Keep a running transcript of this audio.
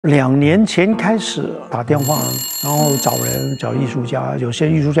2年前开始打电话，然后找艺术家，有些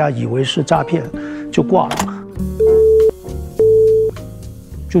艺术家以为是诈骗，就挂了。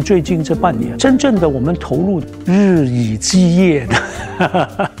就最近这半年，真正的我们投入日以继夜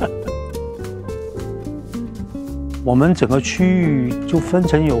的。我们整个区域就分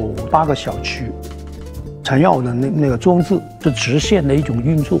成有8个小区，陈耀的那个装置是直线的一种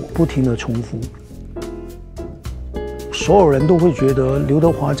运作，不停的重复。所有人都会觉得刘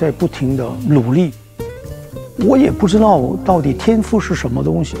德华在不停的努力，我也不知道到底天赋是什么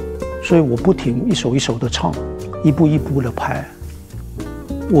东西，所以我不停一首一首的唱，一步一步的拍。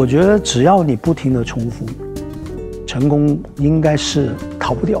我觉得只要你不停的重复，成功应该是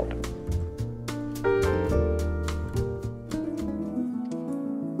逃不掉的。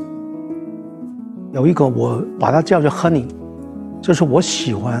有一个我把它叫做 Honey， 这是我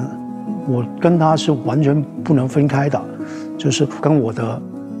喜欢，我跟他是完全不能分开的，就是跟我的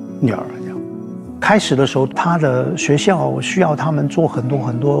女儿一样。开始的时候，他的学校需要他们做很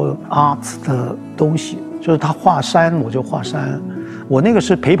多 art 的东西，就是他画山我就画山，我那个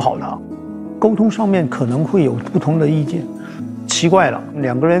是陪跑的，沟通上面可能会有不同的意见。奇怪了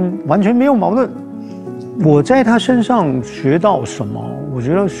，2个人完全没有矛盾。我在他身上学到什么？我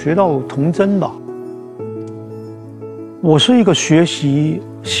觉得学到童真吧。我是一个学习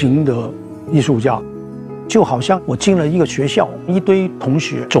型的艺术家，就好像我进了一个学校，一堆同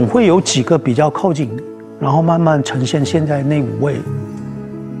学，总会有几个比较靠近，然后慢慢呈现现在那5位。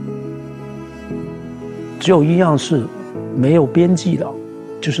只有一样是没有边际的，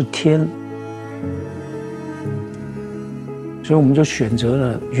就是天。所以我们就选择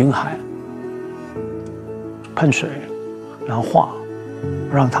了云海，喷水，然后画，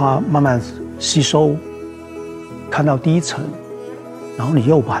让它慢慢吸收。看到第1层，然后你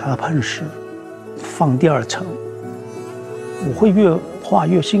又把它喷湿，放第2层。我会越画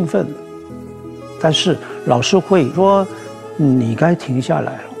越兴奋，但是老师会说：“你该停下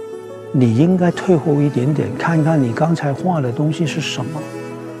来了，你应该退后一点点，看看你刚才画的东西是什么。”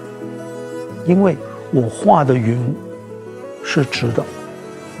因为我画的云是直的，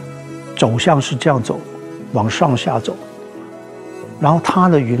走向是这样走，往上下走，然后他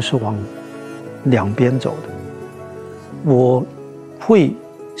的云是往2边走的。我会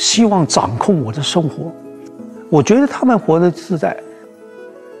希望掌控我的生活，我觉得他们活得自在。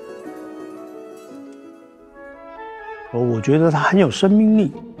我觉得她很有生命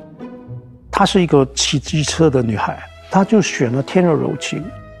力。她是一个骑机车的女孩，她就选了天若柔情。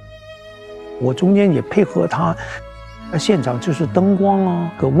我中间也配合她，现场就是灯光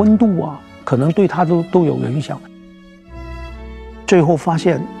啊、个温度啊，可能对她都有影响。最后发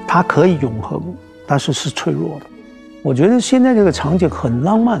现她可以永恒，但是是脆弱的。我觉得现在这个场景很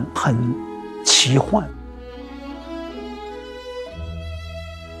浪漫，很奇幻。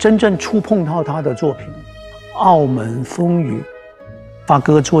真正触碰到他的作品，《澳门风雨》，发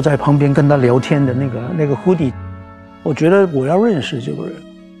哥坐在旁边跟他聊天的那个hoodie，我觉得我要认识这个人，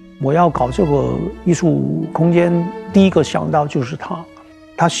我要搞这个艺术空间，第一个想到就是他。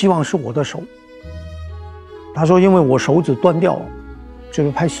他希望是我的手。他说因为我手指断掉了，就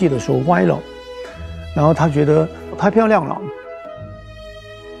是拍戏的时候歪了，然后他觉得太漂亮了，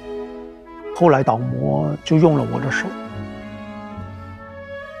后来倒模就用了我的手。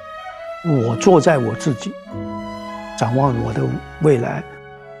我坐在我自己，展望我的未来，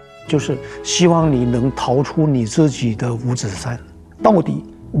就是希望你能逃出你自己的五指山。到底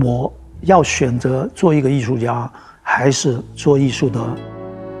我要选择做一个艺术家，还是做艺术的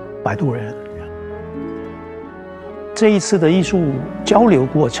摆渡人？这一次的艺术交流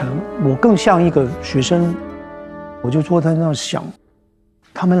过程，我更像一个学生。我就坐在那想，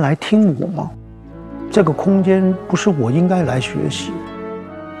他们来听我吗？这个空间不是我应该来学习，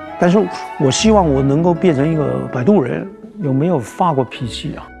但是我希望我能够变成一个摆渡人。有没有发过脾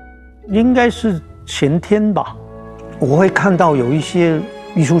气啊？应该是前天吧。我会看到有一些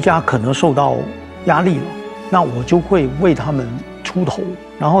艺术家可能受到压力了，那我就会为他们出头。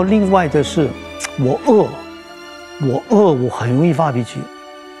然后另外的是，我饿，我很容易发脾气。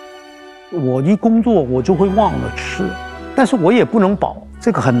我一工作我就会忘了吃，但是我也不能饱，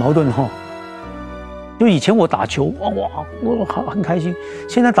这个很矛盾哈。就以前我打球，哇，我很开心。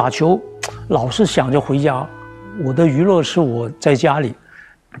现在打球，老是想着回家。我的娱乐是我在家里，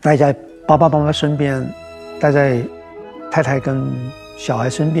待在爸爸妈妈身边，待在太太跟小孩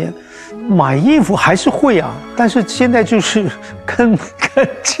身边。买衣服还是会啊，但是现在就是跟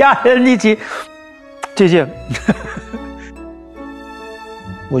家人一起借鉴。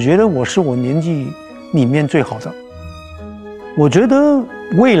我觉得我是我年纪里面最好的。我觉得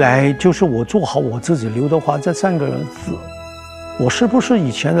未来就是我做好我自己，刘德华这3个字，我是不是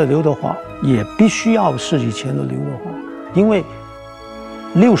以前的刘德华，也必须要是以前的刘德华，因为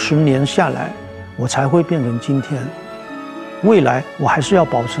60年下来，我才会变成今天。未来我还是要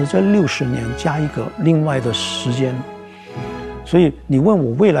保持这60年加一个另外的时间。所以你问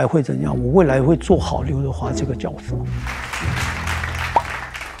我未来会怎样，我未来会做好刘德华这个角色。